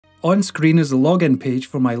On screen is the login page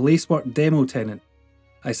for my Lacework demo tenant.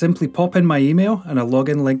 I simply pop in my email and a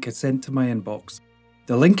login link is sent to my inbox.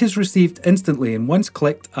 The link is received instantly, and once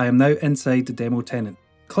clicked, I am now inside the demo tenant.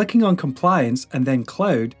 Clicking on Compliance and then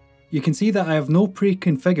Cloud, you can see that I have no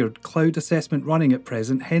pre-configured cloud assessment running at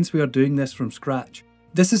present, hence we are doing this from scratch.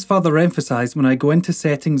 This is further emphasised when I go into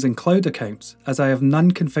Settings and Cloud Accounts, as I have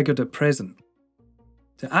none configured at present.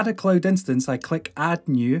 To add a cloud instance, I click Add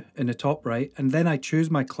New in the top right, and then I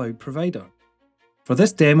choose my cloud provider. For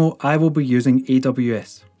this demo, I will be using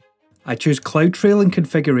AWS. I choose CloudTrail and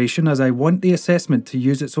configuration as I want the assessment to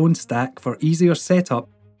use its own stack for easier setup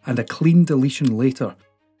and a clean deletion later.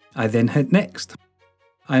 I then hit Next.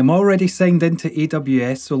 I am already signed into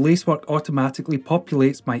AWS, so Lacework automatically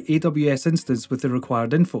populates my AWS instance with the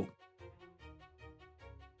required info.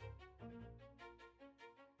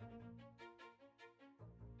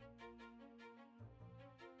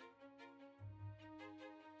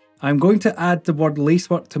 I'm going to add the word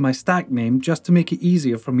Lacework to my stack name just to make it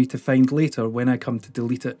easier for me to find later when I come to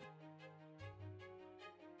delete it.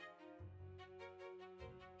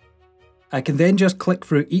 I can then just click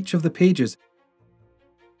through each of the pages.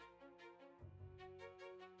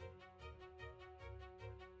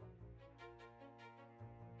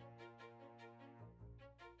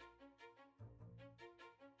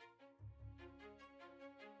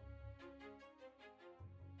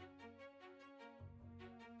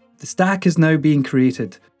 The stack is now being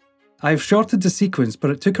created. I have shorted the sequence,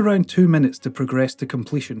 but it took around 2 minutes to progress to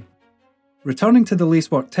completion. Returning to the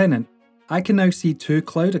Lacework tenant, I can now see 2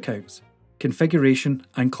 cloud accounts, Configuration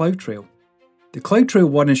and CloudTrail. The CloudTrail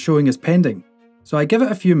one is showing as pending, so I give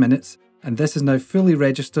it a few minutes and this is now fully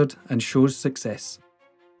registered and shows success.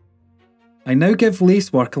 I now give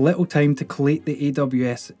Lacework a little time to collate the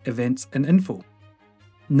AWS events and info.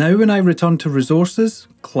 Now when I return to Resources,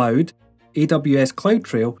 Cloud, AWS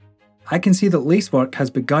CloudTrail, I can see that Lacework has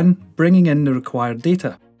begun bringing in the required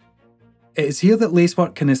data. It is here that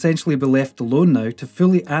Lacework can essentially be left alone now to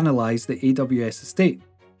fully analyse the AWS estate.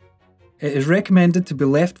 It is recommended to be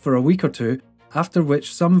left for a week or two, after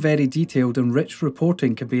which some very detailed and rich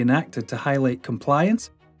reporting can be enacted to highlight compliance,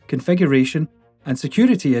 configuration, and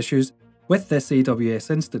security issues with this AWS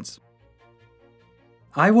instance.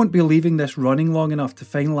 I won't be leaving this running long enough to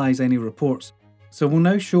finalise any reports, so we'll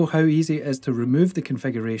now show how easy it is to remove the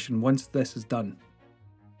configuration once this is done.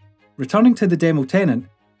 Returning to the demo tenant,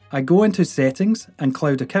 I go into Settings and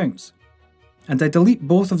Cloud Accounts, and I delete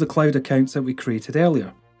both of the cloud accounts that we created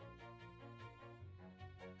earlier.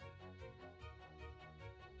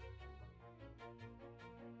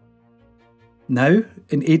 Now,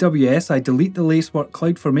 in AWS, I delete the Lacework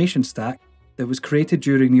CloudFormation stack that was created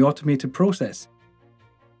during the automated process.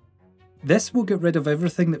 This will get rid of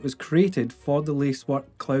everything that was created for the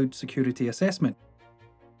Lacework Cloud Security Assessment.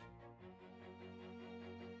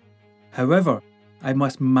 However, I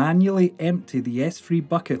must manually empty the S3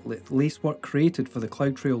 bucket that Lacework created for the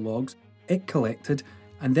CloudTrail logs it collected,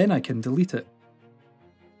 and then I can delete it.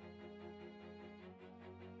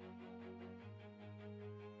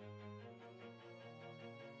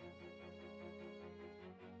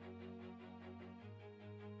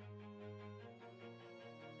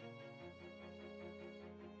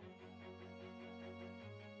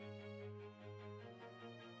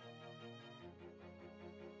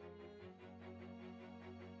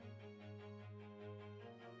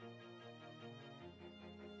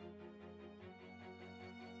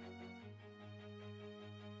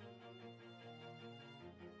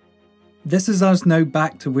 This is us now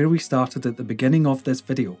back to where we started at the beginning of this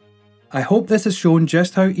video. I hope this has shown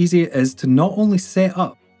just how easy it is to not only set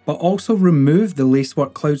up, but also remove the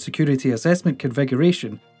Lacework Cloud Security Assessment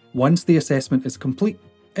configuration once the assessment is complete.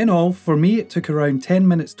 In all, for me it took around 10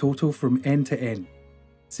 minutes total from end to end.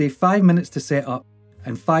 Say 5 minutes to set up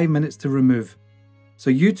and 5 minutes to remove. So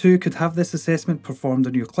you too could have this assessment performed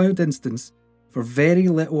on your cloud instance for very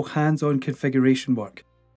little hands-on configuration work.